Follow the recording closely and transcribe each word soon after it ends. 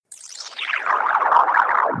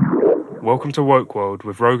Welcome to Woke World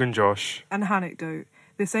with Rogan Josh. And Anecdote.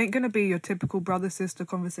 This ain't gonna be your typical brother-sister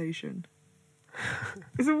conversation.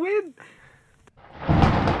 It's a win.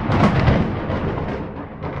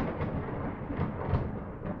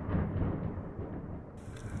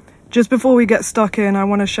 Just before we get stuck in, I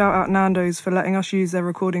want to shout out Nando's for letting us use their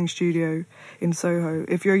recording studio in Soho.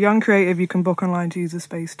 If you're a young creative, you can book online to use the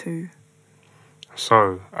space too.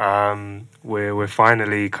 So, we're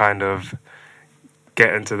finally kind of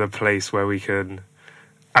getting to the place where we can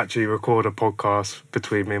actually record a podcast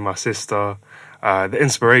between me and my sister. The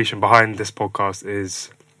inspiration behind this podcast is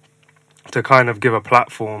to kind of give a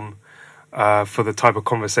platform for the type of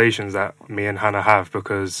conversations that me and Hannah have,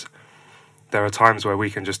 because there are times where we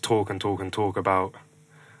can just talk about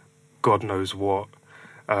God knows what,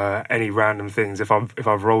 any random things. If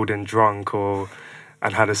I've rolled in drunk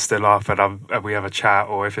and Hannah's still up and we have a chat,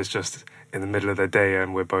 or if it's just in the middle of the day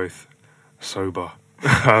and we're both sober.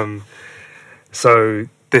 So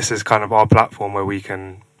this is kind of our platform where we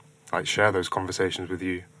can share those conversations with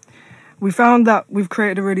you. We found that we've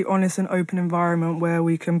created a really honest and open environment where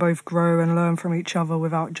we can both grow and learn from each other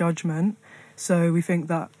without judgment. So we think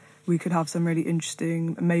that we could have some really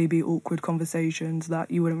interesting, maybe awkward conversations that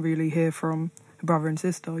you wouldn't really hear from a brother and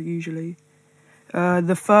sister usually.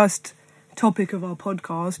 The first topic of our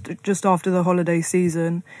podcast, just after the holiday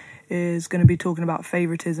season, is going to be talking about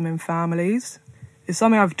favouritism in families. It's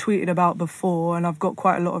something I've tweeted about before, and I've got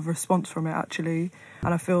quite a lot of response from it actually,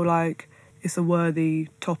 and I feel like it's a worthy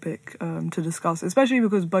topic to discuss, especially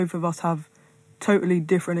because both of us have totally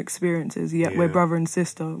different experiences, yet we're brother and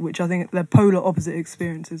sister, which I think they're polar opposite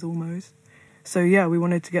experiences almost. So yeah, we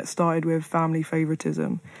wanted to get started with family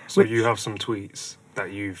favouritism. So you have some tweets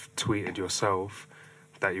that you've tweeted yourself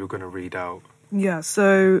that you're going to read out. Yeah,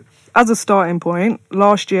 so as a starting point,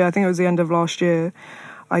 last year, I think it was the end of last year,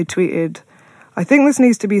 I tweeted, "I think this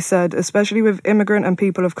needs to be said, especially with immigrant and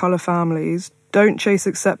people of colour families. Don't chase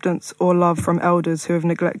acceptance or love from elders who have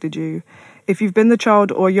neglected you. If you've been the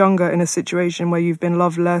child or younger in a situation where you've been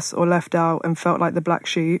loved less or left out and felt like the black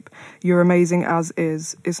sheep, you're amazing as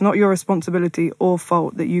is. It's not your responsibility or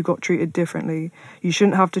fault that you got treated differently. You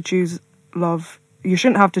shouldn't have to choose love. You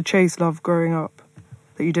shouldn't have to chase love growing up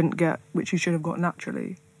that you didn't get, which you should have got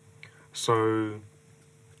naturally." So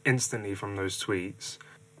instantly from those tweets,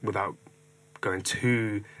 without going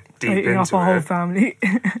too deep Hating into up our whole it, family.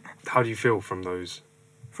 how do you feel from those?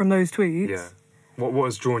 From those tweets? Yeah. What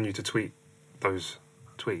has drawn you to tweet those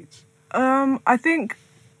tweets? I think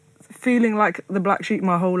feeling like the black sheep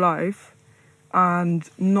my whole life and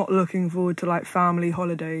not looking forward to family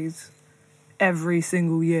holidays every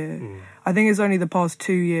single year. I think it's only the past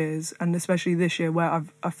 2 years, and especially this year, where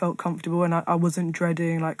I felt comfortable and I wasn't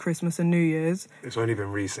dreading Christmas and New Year's. It's only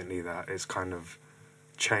been recently that it's kind of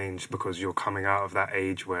changed, because you're coming out of that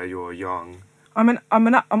age where you're young. I'm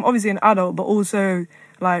obviously an adult, but also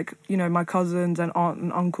my cousins and aunt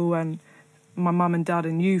and uncle and my mum and dad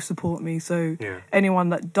and you support me. So anyone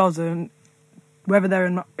that doesn't, whether they're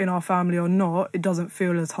in our family or not, it doesn't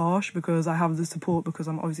feel as harsh, because I have the support, because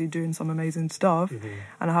I'm obviously doing some amazing stuff,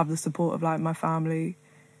 and I have the support of my family,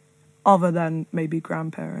 other than maybe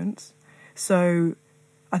grandparents. So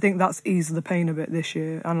I think that's eased the pain a bit this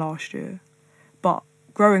year and last year. But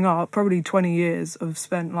growing up, probably 20 years of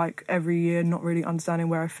spent every year not really understanding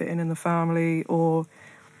where I fit in the family, or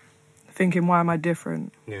thinking, why am I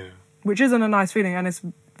different? Yeah. Which isn't a nice feeling, and it's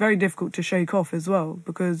very difficult to shake off as well,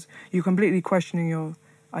 because you're completely questioning your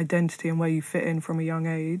identity and where you fit in from a young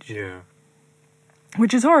age. Yeah.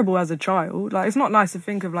 Which is horrible as a child. It's not nice to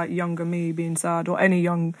think of younger me being sad, or any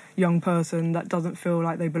young person that doesn't feel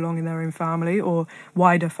like they belong in their own family or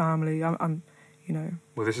wider family. I'm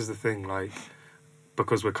Well, this is the thing,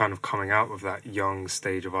 because we're kind of coming out of that young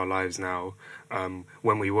stage of our lives now.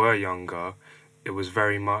 When we were younger, it was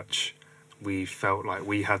very much, we felt like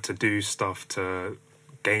we had to do stuff to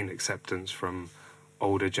gain acceptance from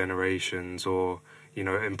older generations, or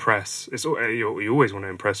impress. You always want to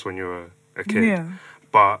impress when you're a kid. Yeah.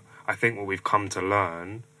 But I think what we've come to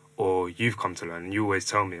learn, or you've come to learn, and you always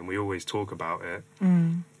tell me, and we always talk about it,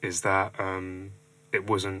 is that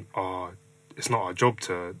it's not our job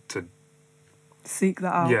to seek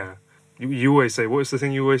that out. Yeah. You always say, what's the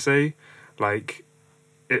thing you always say?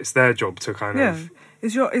 It's their job to kind of...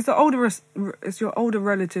 It's your older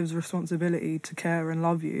relative's responsibility to care and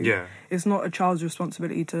love you. Yeah. It's not a child's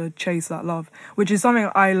responsibility to chase that love, which is something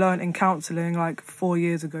I learned in counselling 4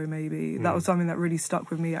 years ago maybe. That was something that really stuck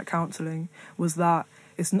with me at counselling, was that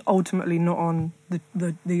it's ultimately not on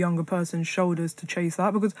the younger person's shoulders to chase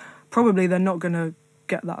that, because probably they're not going to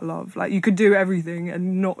get that love. You could do everything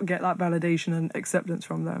and not get that validation and acceptance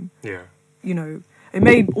from them. Yeah. it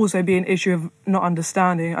may also be an issue of not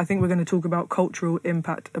understanding. I think we're going to talk about cultural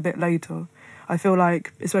impact a bit later. I feel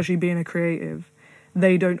like, especially being a creative,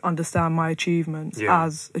 they don't understand my achievements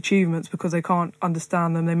as achievements because they can't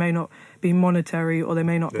understand them. They may not be monetary, or they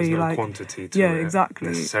may not There's be no like quantity to it exactly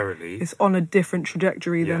necessarily. It's on a different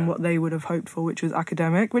trajectory than what they would have hoped for, which was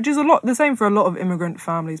academic, which is a lot the same for a lot of immigrant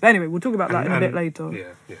families. But anyway, we'll talk about that in a bit later.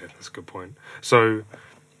 Yeah, that's a good point. So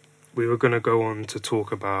we were going to go on to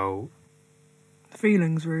talk about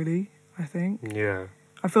feelings, really. I think. Yeah.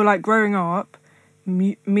 I feel like growing up,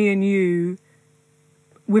 me and you,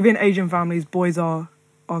 within Asian families, boys are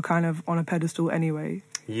kind of on a pedestal anyway.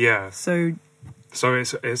 Yeah. So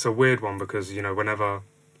it's a weird one because, you know, whenever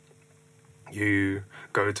you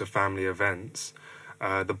go to family events,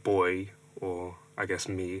 the boy, or I guess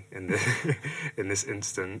me in this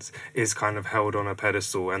instance, is kind of held on a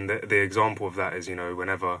pedestal. And the example of that is, you know,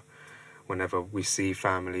 whenever we see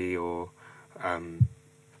family or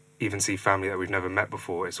even see family that we've never met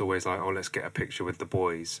before, it's always like, oh, let's get a picture with the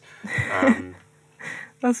boys.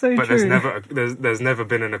 That's so but true. there's never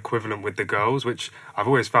been an equivalent with the girls, which I've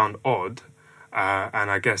always found odd.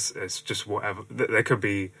 And I guess it's just whatever. There could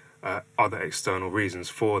be other external reasons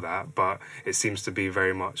for that, but it seems to be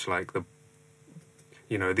very much like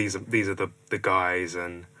these are the guys.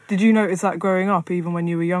 And did you notice that growing up, even when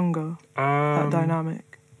you were younger? That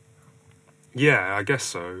dynamic. Yeah, I guess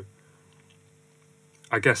so.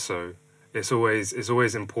 It's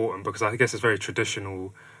always important because I guess it's very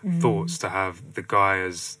traditional thoughts to have the guy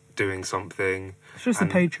as doing something. It's just the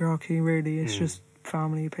patriarchy, really. It's just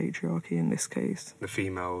family patriarchy in this case. The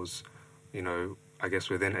females, you know, I guess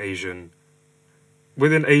within Asian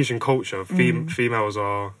culture, females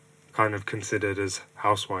are kind of considered as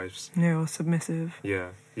housewives. Yeah, or submissive. Yeah,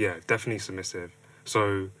 definitely submissive.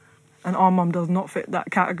 So, and our mum does not fit that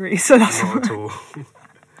category, so that's not at all.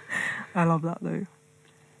 I love that though.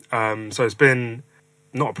 So it's been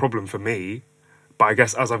not a problem for me, but I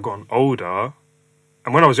guess as I've gotten older,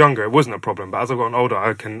 and when I was younger it wasn't a problem, but as I've gotten older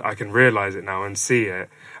I can realise it now and see it,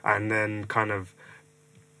 and then kind of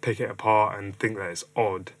pick it apart and think that it's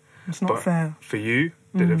odd. It's not fair. For you,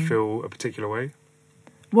 did it feel a particular way?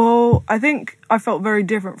 Well, I think I felt very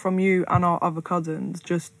different from you and our other cousins.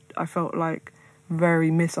 Just I felt like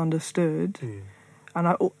very misunderstood.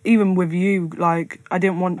 And even with you, like, I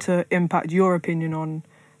didn't want to impact your opinion on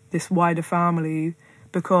this wider family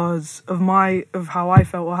because of how I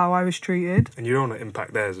felt or how I was treated. And you don't want to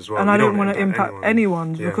impact theirs as well. And I don't want to impact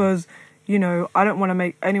anyone's because, you know, I don't want to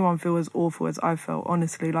make anyone feel as awful as I felt,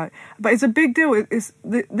 honestly. Like, but it's a big deal.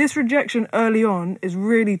 This rejection early on is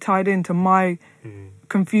really tied into my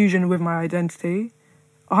confusion with my identity,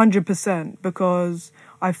 100%, because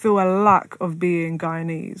I feel a lack of being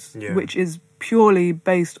Guyanese, which is purely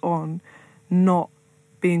based on not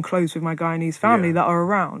being close with my Guyanese family that are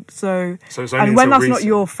around. So and when that's not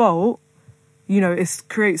your fault, you know, it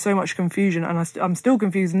creates so much confusion. And I'm still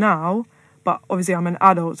confused now, but obviously I'm an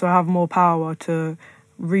adult, so I have more power to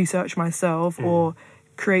research myself or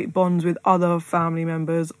create bonds with other family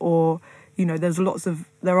members, or, you know,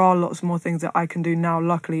 there are lots more things that I can do now,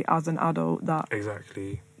 luckily, as an adult, that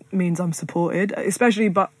exactly means I'm supported. Especially,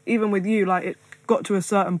 but even with you, like, it got to a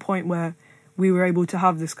certain point where we were able to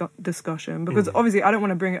have this discussion, because obviously I don't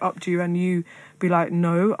want to bring it up to you and you be like,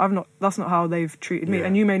 no, that's not how they've treated me,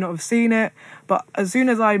 and you may not have seen it, but as soon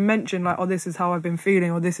as I mention, like, oh, this is how I've been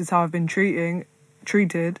feeling, or this is how I've been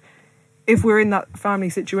treated, if we're in that family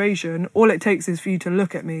situation, all it takes is for you to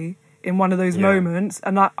look at me in one of those moments,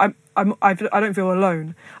 and I don't feel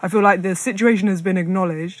alone. I feel like the situation has been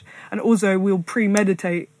acknowledged, and also we'll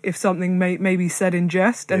premeditate if something may be said in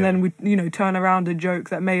jest, and then we, you know, turn around a joke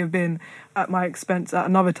that may have been at my expense at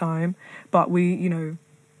another time, but we, you know,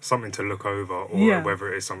 something to look over, or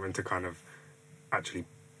whether it is something to kind of actually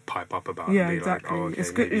pipe up about. Yeah, and be exactly. Like, oh, okay, it's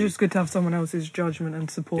good. It's just good to have someone else's judgment and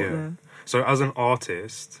support there. So, as an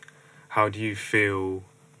artist, how do you feel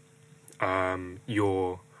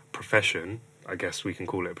your profession, I guess we can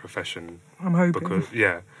call it a profession. I'm hoping. Because,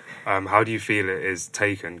 how do you feel it is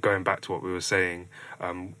taken, going back to what we were saying,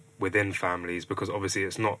 within families? Because obviously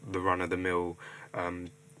it's not the run-of-the-mill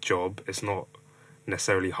job. It's not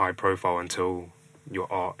necessarily high profile until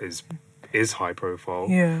your art is high profile.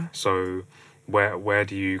 Yeah. So where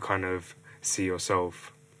do you kind of see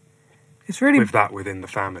yourself with that within the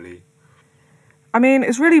family? I mean,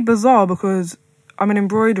 it's really bizarre because I'm an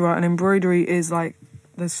embroiderer, and embroidery is like,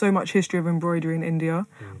 there's so much history of embroidery in India.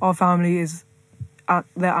 Our family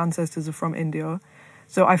their ancestors are from India.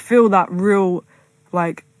 So I feel that real,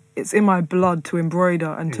 like, it's in my blood to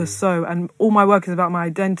embroider and to sew, and all my work is about my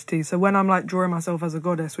identity. So when I'm like drawing myself as a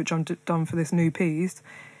goddess, which I'm done for this new piece,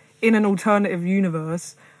 in an alternative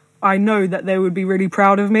universe, I know that they would be really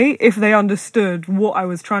proud of me if they understood what I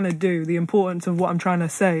was trying to do, the importance of what I'm trying to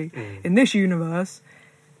say. In this universe,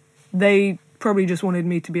 they probably just wanted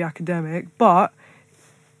me to be academic. But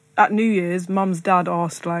at New Year's, Mum's dad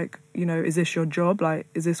asked, like, you know, is this your job? Like,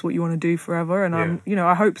 is this what you want to do forever? And I'm, you know,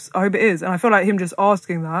 I hope it is. And I feel like him just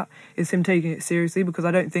asking that is him taking it seriously, because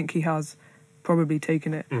I don't think he has probably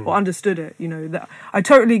taken it or understood it. You know, that I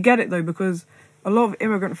totally get it though, because a lot of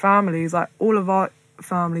immigrant families, like all of our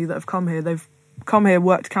family that have come here, they've come here,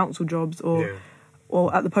 worked council jobs or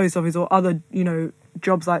at the post office or other, you know,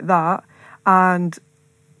 jobs like that, and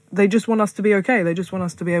they just want us to be okay. They just want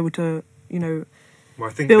us to be able to, you know, well,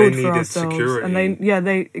 I think build they for needed ourselves. security, and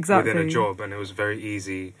they exactly within a job, and it was very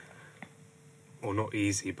easy, or not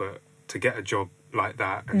easy, but to get a job like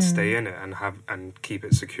that and stay in it and keep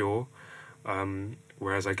it secure.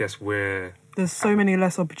 Whereas I guess there's so many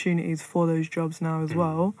less opportunities for those jobs now as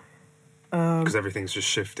well. Because everything's just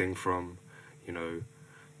shifting from, you know,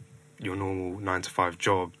 your normal 9-to-5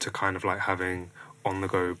 job to kind of like having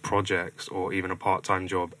on-the-go projects, or even a part-time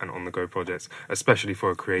job and on-the-go projects, especially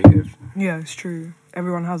for a creative. Yeah, it's true.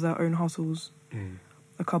 Everyone has their own hustles.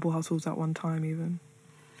 A couple hustles at one time even.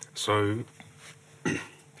 So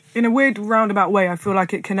in a weird roundabout way, I feel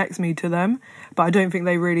like it connects me to them, but I don't think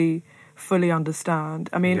they really fully understand.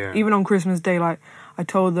 I mean, even on Christmas Day, like, I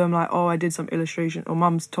told them, like, oh, I did some illustration, or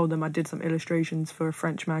Mum's told them I did some illustrations for a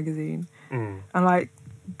French magazine. And, like,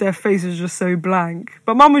 their face was just so blank.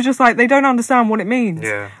 But Mum was just like, they don't understand what it means.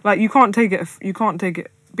 Like, you can't take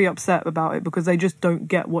it, be upset about it, because they just don't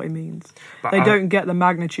get what it means. But they don't get the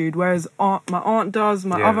magnitude, whereas my aunt does,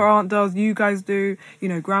 my other aunt does, you guys do, you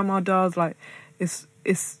know, Grandma does, like, it's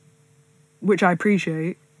which I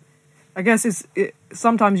appreciate. I guess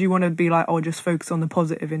sometimes you want to be like, oh, just focus on the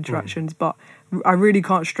positive interactions, but I really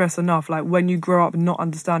can't stress enough, like, when you grow up not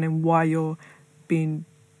understanding why you're being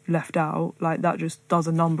left out, like, that just does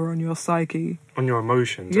a number on your psyche, on your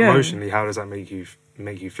emotions. Emotionally, how does that make you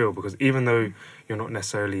feel? Because even though you're not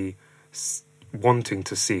necessarily wanting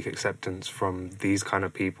to seek acceptance from these kind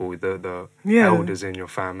of people, the elders in your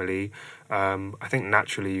family, I think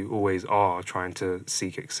naturally you always are trying to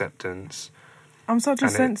seek acceptance. I'm such a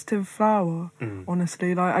sensitive flower,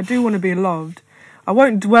 honestly. Like, I do want to be loved. I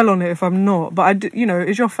won't dwell on it if I'm not, but I do, you know,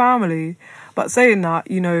 it's your family. But saying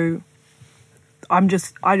that, you know, I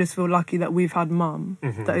just feel lucky that we've had Mum.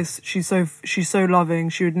 She's so loving.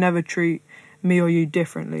 She would never treat me or you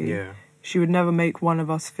differently. She would never make one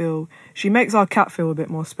of us feel. She makes our cat feel a bit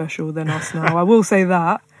more special than us now. I will say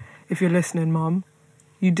that, if you're listening, Mum,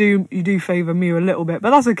 you do favour me a little bit, but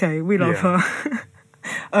that's okay. We love her.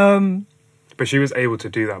 But she was able to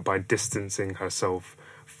do that by distancing herself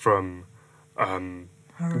from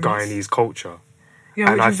Guyanese culture.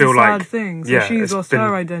 Yeah, and which is a sad thing. So she's lost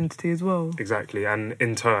her identity as well. Exactly, and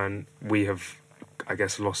in turn, we have, I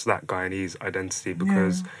guess, lost that Guyanese identity,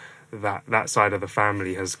 because that side of the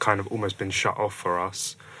family has kind of almost been shut off for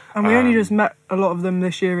us. And we only just met a lot of them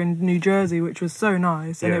this year in New Jersey, which was so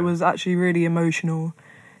nice, and it was actually really emotional,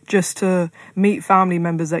 just to meet family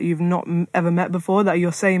members that you've not ever met before, that are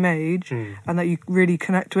your same age, and that you really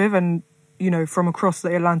connect with, and, you know, from across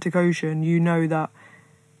the Atlantic Ocean, you know that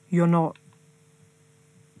you're not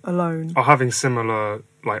alone. Or having similar,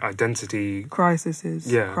 like, identity crises.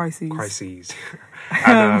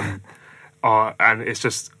 And it's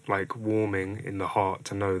just, like, warming in the heart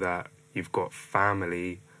to know that you've got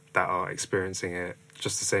family that are experiencing it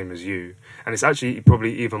just the same as you. And it's actually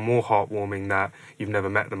probably even more heartwarming that you've never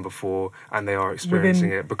met them before and they are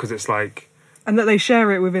experiencing it, because it's like... And that they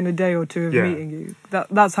share it within a day or two of meeting you.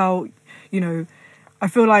 That's how, you know, I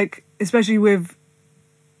feel like, especially with,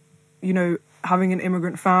 you know, having an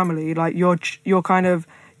immigrant family, like, you're kind of...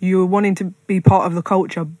 You're wanting to be part of the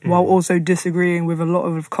culture while also disagreeing with a lot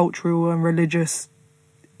of cultural and religious,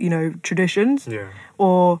 you know, traditions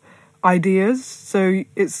or ideas. So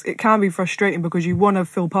it can be frustrating, because you want to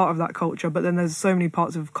feel part of that culture, but then there's so many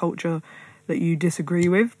parts of culture that you disagree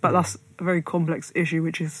with. But that's a very complex issue,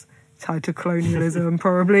 which is tied to colonialism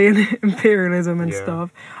probably, and imperialism and stuff.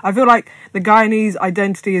 I feel like the Guyanese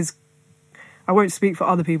identity is... I won't speak for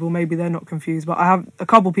other people, maybe they're not confused, but I have a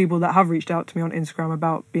couple people that have reached out to me on Instagram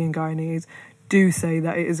about being Guyanese do say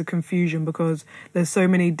that it is a confusion, because there's so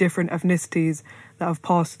many different ethnicities that have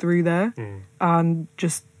passed through there. And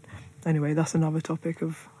just, anyway, that's another topic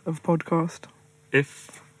of podcast.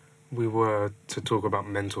 If we were to talk about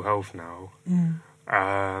mental health now,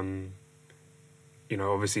 you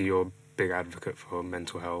know, obviously you're a big advocate for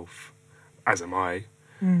mental health, as am I.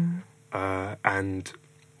 And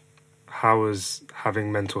how has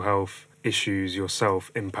having mental health issues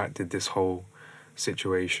yourself impacted this whole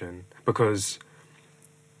situation, because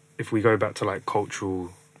if we go back to like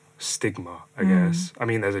cultural stigma, I guess, I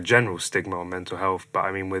mean, there's a general stigma on mental health, but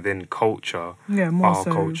I mean within culture, more our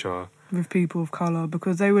so culture, with people of colour,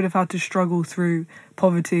 because they would have had to struggle through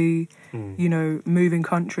poverty, you know, moving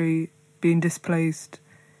country, being displaced.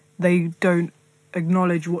 They don't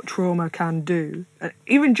acknowledge what trauma can do.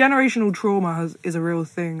 Even generational trauma is a real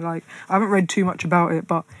thing. Like, I haven't read too much about it,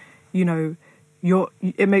 but, you know,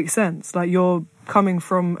 it makes sense. Like, you're coming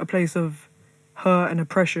from a place of hurt and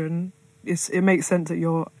oppression. It makes sense that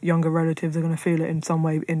your younger relatives are going to feel it in some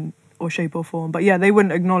way, or shape or form. But yeah, they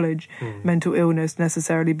wouldn't acknowledge mental illness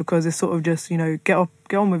necessarily, because it's sort of just, you know, get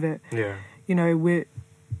on with it. Yeah. You know, we're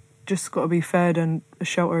just got to be fed and a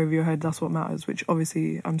shelter over your head. That's what matters, which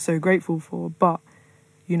obviously I'm so grateful for. But,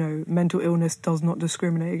 you know, mental illness does not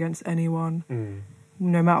discriminate against anyone,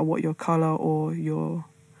 no matter what your colour or your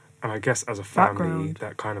And I guess as a family, background.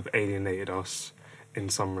 that kind of alienated us in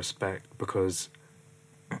some respect, because,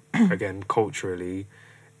 again, culturally,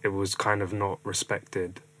 it was kind of not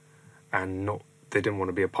respected, and they didn't want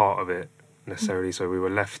to be a part of it necessarily, so we were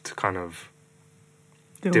left to kind of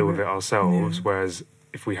deal with it ourselves, whereas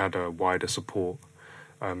if we had a wider support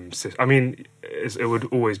system, I mean, it would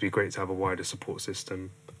always be great to have a wider support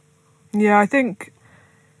system. Yeah, I think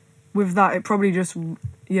with that, it probably just,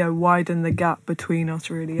 widened the gap between us,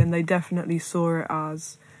 really, and they definitely saw it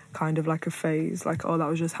as kind of like a phase, like, oh, that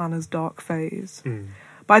was just Hannah's dark phase.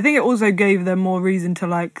 But I think it also gave them more reason to,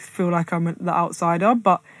 like, feel like I'm the outsider,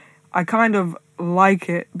 but I kind of like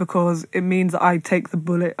it because it means that I take the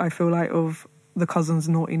bullet, I feel like, of the cousin's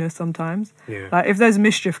naughtiness sometimes. Yeah. Like, if there's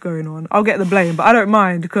mischief going on, I'll get the blame, but I don't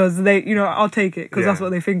mind, because they, you know, I'll take it, because that's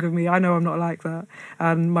what they think of me. I know I'm not like that,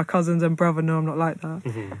 and my cousins and brother know I'm not like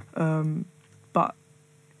that. But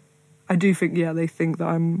I do think, they think that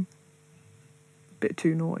I'm a bit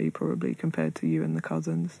too naughty, probably, compared to you and the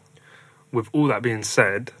cousins. With all that being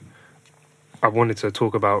said, I wanted to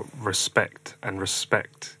talk about respect and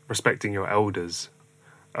respecting your elders.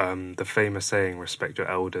 The famous saying, respect your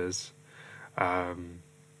elders. I've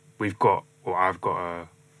got a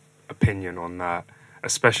opinion on that,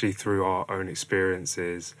 especially through our own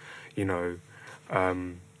experiences. You know,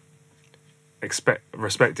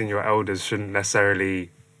 respecting your elders shouldn't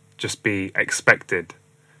necessarily just be expected.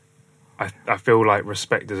 I feel like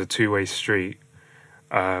respect is a two-way street,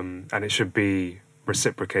 and it should be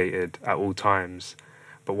reciprocated at all times.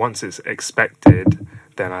 But once it's expected,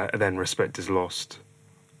 then respect is lost.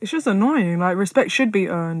 It's just annoying. Like, respect should be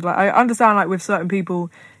earned. Like, I understand, like, with certain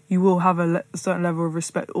people, you will have a certain level of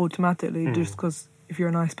respect automatically, just because if you're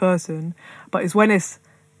a nice person. But it's when it's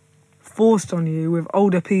forced on you with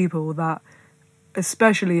older people that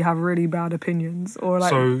especially have really bad opinions, or like.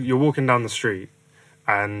 So you're walking down the street,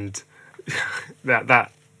 and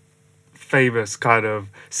that famous kind of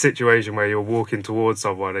situation where you're walking towards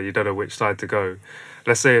someone and you don't know which side to go.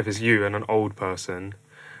 Let's say if it's you and an old person,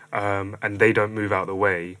 and they don't move out the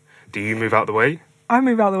way, do you move out the way? I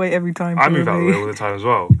move out the way every time. I move out the way all the time as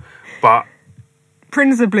well. But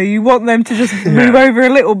principally, you want them to just move over a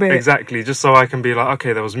little bit. Exactly, just so I can be like,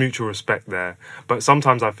 okay, there was mutual respect there. But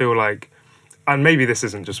sometimes I feel like, and maybe this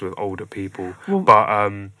isn't just with older people,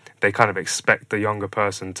 but they kind of expect the younger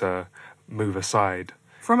person to move aside.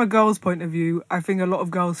 From a girl's point of view, I think a lot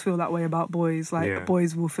of girls feel that way about boys. Like,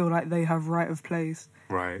 boys will feel like they have right of place.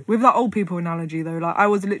 Right. With that old people analogy, though, like, I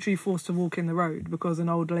was literally forced to walk in the road because an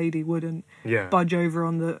old lady wouldn't budge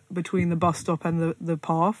over between the bus stop and the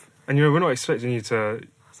path. And, you know, we're not expecting you to,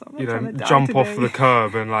 jump off the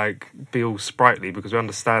curb and, like, be all sprightly, because we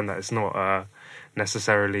understand that it's not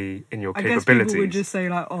necessarily in your capabilities. I guess people would just say,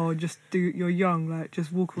 like, oh, you're young, like,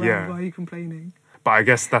 just walk around, why are you complaining? But I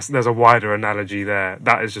guess there's a wider analogy there.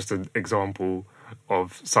 That is just an example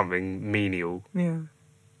of something menial. Yeah.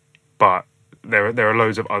 But there are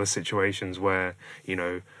loads of other situations where, you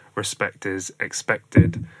know, respect is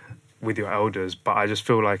expected with your elders, but I just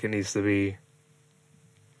feel like it needs to be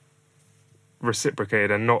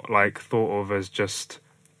reciprocated and not, like, thought of as just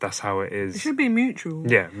that's how it is. It should be mutual.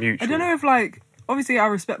 Yeah, mutual. I don't know if, like, obviously I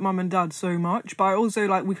respect mum and dad so much, but I also,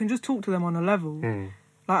 like, we can just talk to them on a level.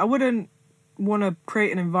 Like, I wouldn't want to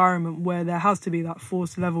create an environment where there has to be that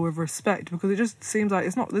forced level of respect, because it just seems like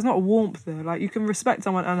there's not a warmth there. Like, you can respect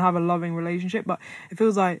someone and have a loving relationship, but it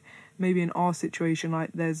feels like maybe in our situation,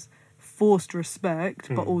 like, there's forced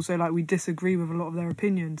respect, but also, like, we disagree with a lot of their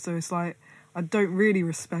opinions. So it's like, I don't really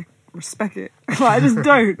respect it. Like, I just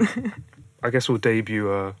don't. I guess we'll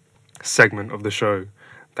debut a segment of the show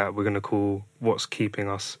that we're going to call What's Keeping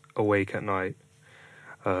Us Awake at Night.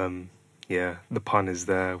 Yeah, the pun is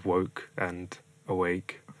there, woke and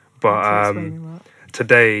awake. But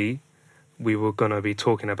today we were going to be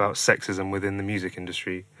talking about sexism within the music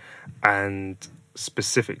industry, and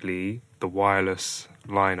specifically the wireless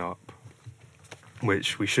lineup,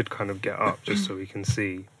 which we should kind of get up just so we can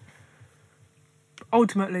see.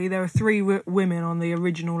 Ultimately, there are 3 women on the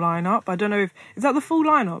original lineup. I don't know if... Is that the full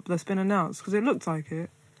lineup that's been announced? Because it looks like it.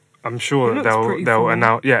 I'm sure It that looks pretty they'll full.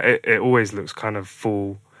 announce... Yeah, it always looks kind of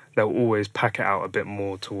full. They'll always pack it out a bit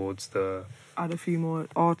more towards the... Add a few more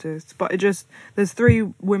artists. But it just... There's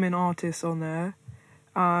 3 women artists on there.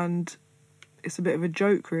 And it's a bit of a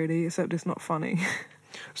joke, really, except it's not funny.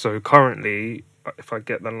 So currently, if I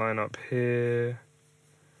get the lineup here...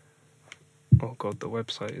 Oh god, the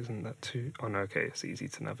website isn't that too... Oh no, okay, it's easy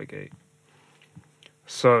to navigate.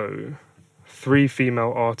 So, 3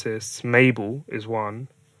 female artists. Mabel is one.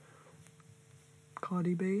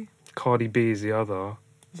 Cardi B. Cardi B is the other.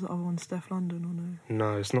 Is the other one Steph London or no?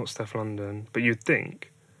 No, it's not Steph London. But you'd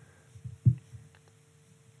think...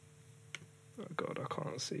 Oh god, I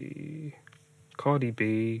can't see... Cardi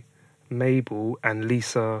B, Mabel, and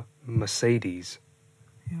Lisa Mercedes.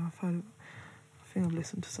 Yeah, I think I've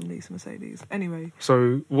listened to some Lisa Mercedes. Anyway.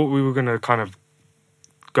 So what we were going to kind of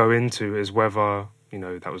go into is whether, you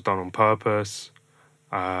know, that was done on purpose,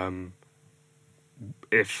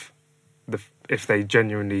 if they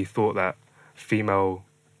genuinely thought that female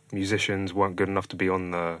musicians weren't good enough to be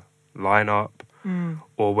on the lineup,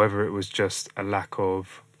 or whether it was just a lack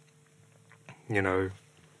of, you know...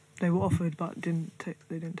 They were offered but they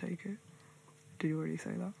didn't take it. Did you already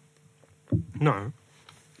say that? No.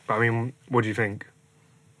 But I mean, what do you think?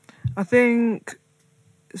 I think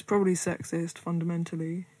it's probably sexist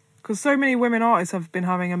fundamentally, because so many women artists have been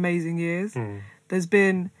having amazing years. There's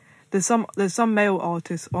some male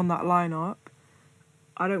artists on that lineup.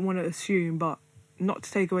 I don't want to assume, but not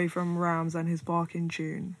to take away from Rams and his Barking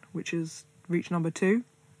tune, which has reached number 2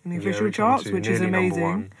 in the official charts, which is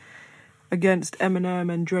amazing. Against Eminem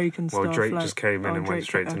and Drake and stuff. Well, Drake just came in and Drake, went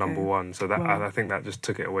straight to number 1, so that I think that just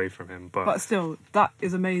took it away from him. But still, that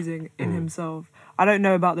is amazing in himself. I don't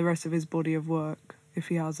know about the rest of his body of work, if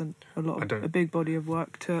he hasn't a big body of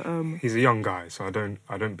work to. He's a young guy, so I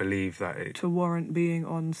don't believe that to warrant being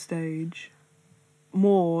on stage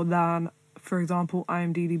more than, for example,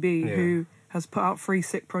 IMDb, who has put out 3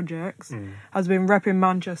 sick projects, has been repping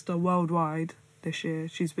Manchester worldwide this year.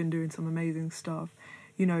 She's been doing some amazing stuff.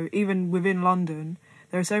 You know, even within London,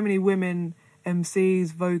 there are so many women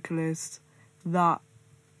MCs, vocalists, that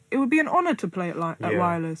it would be an honour to play at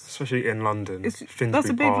Wireless. Especially in London. That's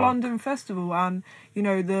a big London festival, and, you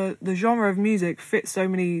know, the genre of music fits so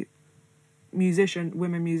many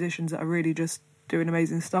women musicians that are really just doing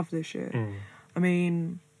amazing stuff this year. I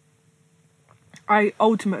mean, I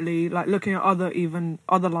ultimately, like, looking at other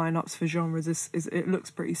lineups for genres, it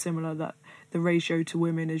looks pretty similar, that the ratio to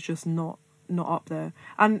women is just not up there.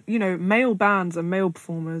 And, you know, male bands and male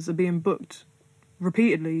performers are being booked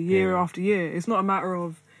repeatedly year after year. It's not a matter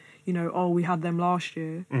of, you know, oh, we had them last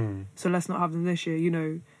year, so let's not have them this year. You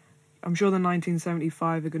know, I'm sure the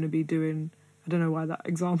 1975 are going to be doing... I don't know why that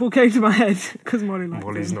example came to my head, because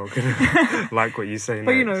Molly's not going to like what you say next.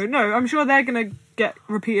 But, you know, no, I'm sure they're going to get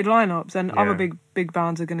repeated lineups, and other big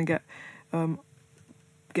bands are going to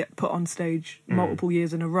get put on stage multiple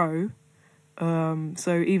years in a row.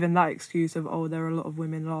 So even that excuse of, oh, there are a lot of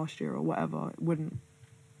women last year or whatever,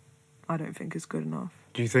 I don't think is good enough.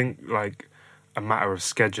 Do you think, like, a matter of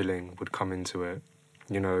scheduling would come into it?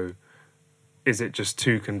 You know, is it just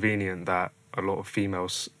too convenient that a lot of female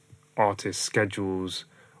artists' schedules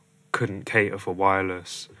couldn't cater for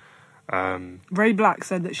Wireless? Ray Black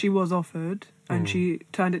said that she was offered and she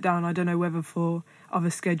turned it down. I don't know whether for other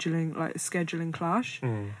scheduling, like a scheduling clash.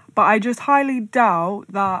 But I just highly doubt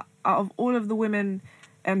that out of all of the women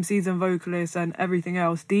MCs and vocalists and everything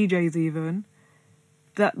else, DJs even,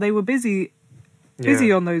 that they were busy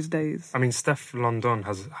on those days. I mean, Steph London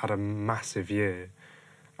has had a massive year,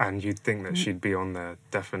 and you'd think that she'd be on there,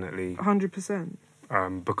 definitely. 100%.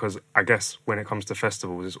 Because I guess when it comes to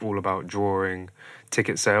festivals, it's all about drawing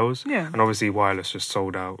ticket sales. Yeah. And obviously Wireless just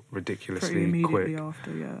sold out ridiculously quick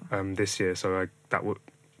after, this year, so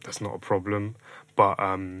that's not a problem. But,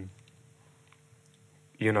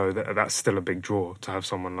 you know, that's still a big draw to have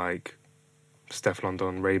someone like Steph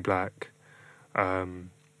London, Ray Black. The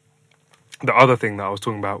other thing that I was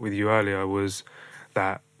talking about with you earlier was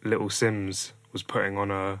that Little Sims was putting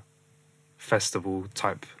on a festival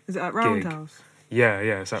type. Is it at Roundhouse? Yeah,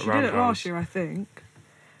 it's at Roundhouse. She did it last year, I think.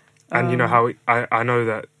 And you know how I know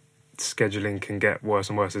that scheduling can get worse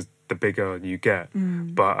and worse as the bigger you get,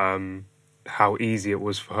 but how easy it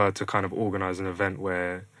was for her to kind of organise an event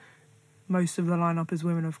where most of the lineup is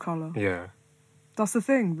women of colour. Yeah. That's the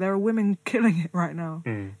thing. There are women killing it right now.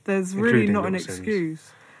 There's really Including not an Lil Sims.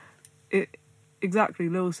 excuse. Exactly.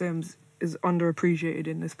 Lil Sims is underappreciated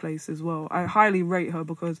in this place as well. I highly rate her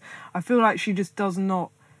because I feel like she just does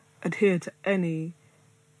not adhere to any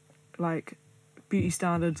like beauty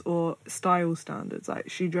standards or style standards.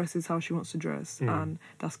 Like, she dresses how she wants to dress, and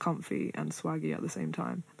that's comfy and swaggy at the same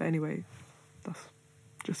time. But anyway, that's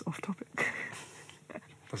just off topic.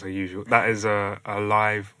 That's a usual. That is a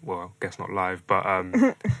live, well, I guess not live, but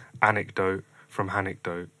anecdote from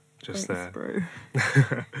Hanecdote. Just Thanks, there.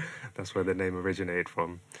 bro. That's where the name originated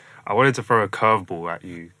from. I wanted to throw a curveball at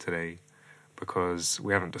you today because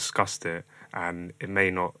we haven't discussed it, and it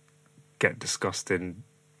may not get discussed in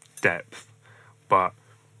depth, but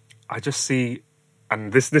I just see,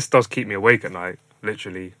 and this does keep me awake at night,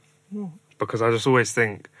 literally, because I just always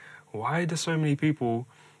think, why do so many people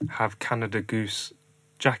have Canada Goose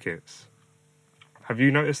jackets? Have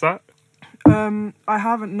you noticed that? I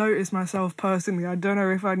haven't noticed myself personally. I don't know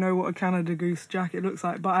if I know what a Canada Goose jacket looks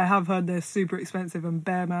like, but I have heard they're super expensive and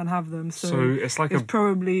bare man have them. So it's like it's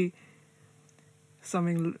probably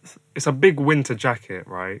something. It's a big winter jacket,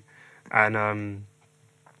 right? And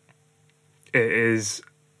it is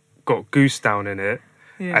got goose down in it,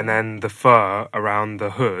 and then the fur around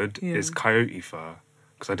the hood is coyote fur.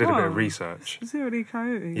 Because I did a bit of research. Specifically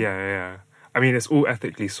coyote. Yeah. I mean, it's all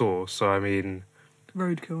ethically sourced, so I mean,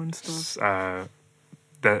 roadkill and stuff.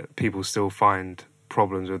 That people still find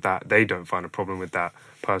problems with that. They don't find a problem with that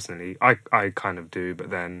personally. I kind of do, but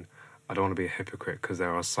then I don't want to be a hypocrite because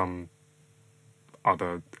there are some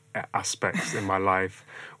other aspects in my life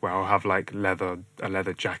where I'll have like a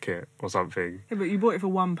leather jacket or something. Yeah, but you bought it for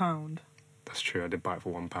 £1. That's true. I did buy it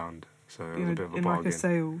for £1, so it was a bit of a in bargain. like a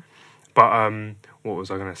sale. But what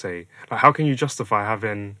was I going to say? Like, how can you justify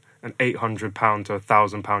having an £800 to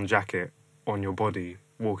 £1,000 jacket on your body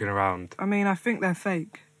walking around? I mean, I think they're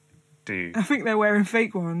fake. Do you? I think they're wearing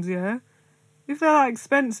fake ones, yeah? If they're that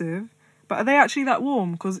expensive, but are they actually that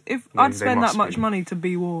warm? Because if I'd spend that much money to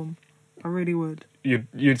be warm, I really would.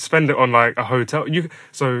 You'd spend it on like a hotel.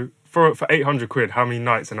 So for £800, how many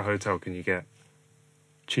nights in a hotel can you get?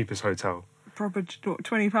 Cheapest hotel. Proper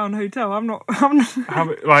 £20 hotel. I'm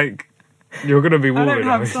not. Like, you're gonna be warm. I don't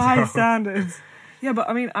have high standards. Yeah, but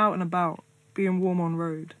I mean, out and about, being warm on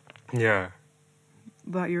road. Yeah.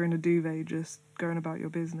 That you're in a duvet, just going about your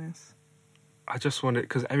business. I just wanted,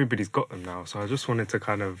 because everybody's got them now, so I just wanted to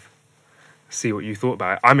kind of see what you thought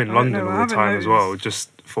about it. I'm in London all the time as well, just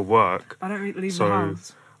for work. I don't leave the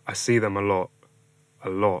house. I see them a lot,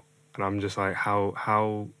 and I'm just like,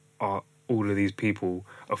 how are all of these people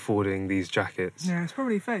affording these jackets? Yeah, it's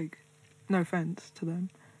probably fake. No offence to them.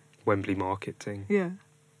 Wembley Market thing. Yeah,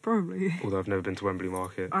 probably. Although I've never been to Wembley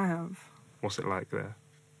Market. I have. What's it like there?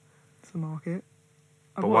 It's a market.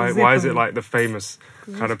 But why is it like the famous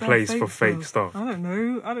kind of place for fake stuff? I don't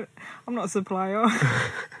know. I'm not a supplier.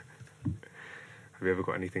 Have you ever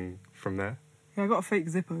got anything from there? Yeah, I got a fake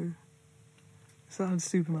Zippo. So that had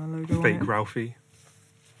Superman logo Fake on it. Ralphie?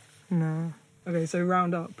 No. Okay, so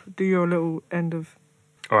round up. Do your little end of...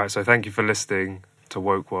 Alright, so thank you for listening to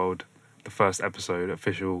Woke World, the first episode,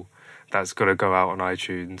 official. That's got to go out on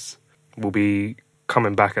iTunes. We'll be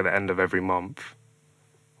coming back at the end of every month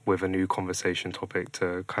with a new conversation topic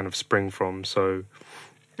to kind of spring from, so...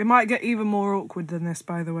 It might get even more awkward than this,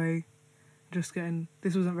 by the way. This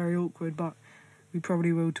wasn't very awkward, but we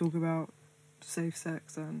probably will talk about safe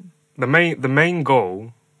sex and... The main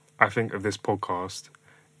goal, I think, of this podcast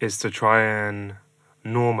is to try and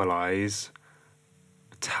normalise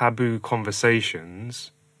taboo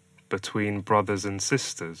conversations between brothers and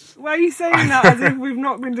sisters. Why are you saying that as if we've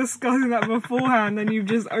not been discussing that beforehand and you've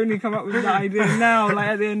just only come up with that idea now, like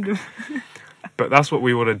at the end of... But that's what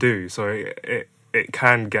we want to do, so it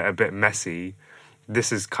can get a bit messy.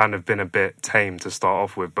 This has kind of been a bit tame to start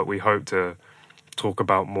off with, but we hope to talk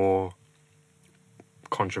about more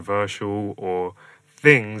controversial or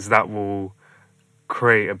things that will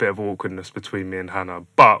create a bit of awkwardness between me and Hannah.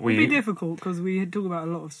 But it'll be difficult because we talk about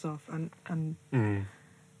a lot of stuff and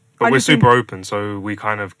But we're super open, so we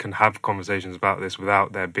kind of can have conversations about this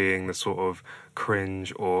without there being the sort of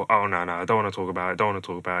cringe or, oh, no, I don't want to talk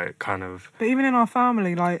about it, kind of... But even in our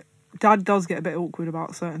family, like, Dad does get a bit awkward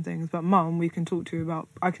about certain things, but Mum, I can talk to you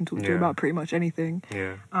about pretty much anything.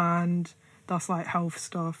 Yeah. And that's like health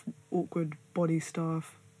stuff, awkward body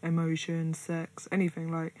stuff, emotions, sex,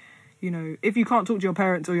 anything. Like, you know, if you can't talk to your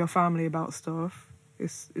parents or your family about stuff,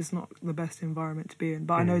 it's not the best environment to be in.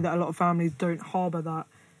 But I know that a lot of families don't harbour that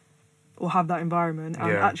or have that environment.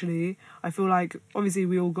 And actually, I feel like, obviously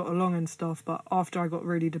we all got along and stuff, but after I got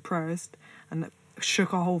really depressed and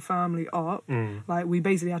shook our whole family up. Like, we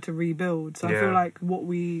basically had to rebuild. So I feel Yeah. like what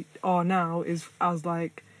we are now is as,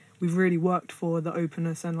 like, we've really worked for the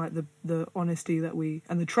openness and, like, the honesty that we,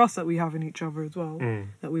 and the trust that we have in each other as well,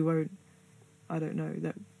 that we won't, I don't know,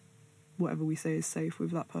 that whatever we say is safe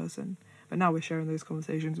with that person. But now we're sharing those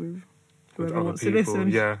conversations with whoever other wants people. to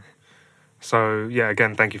listen. Yeah. So, yeah,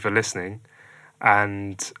 again, thank you for listening.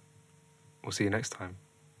 And we'll see you next time.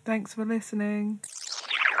 Thanks for listening.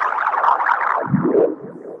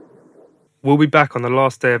 We'll be back on the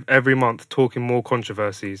last day of every month talking more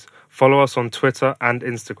controversies. Follow us on Twitter and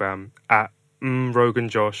Instagram at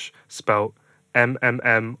MroganJosh, spelt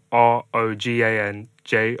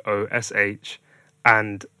MMMROGANJOSH,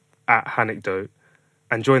 and at Hanecdote,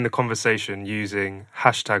 and join the conversation using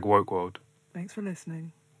 #WokeWorld. Thanks for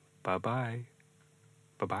listening. Bye-bye.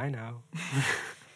 Bye-bye now.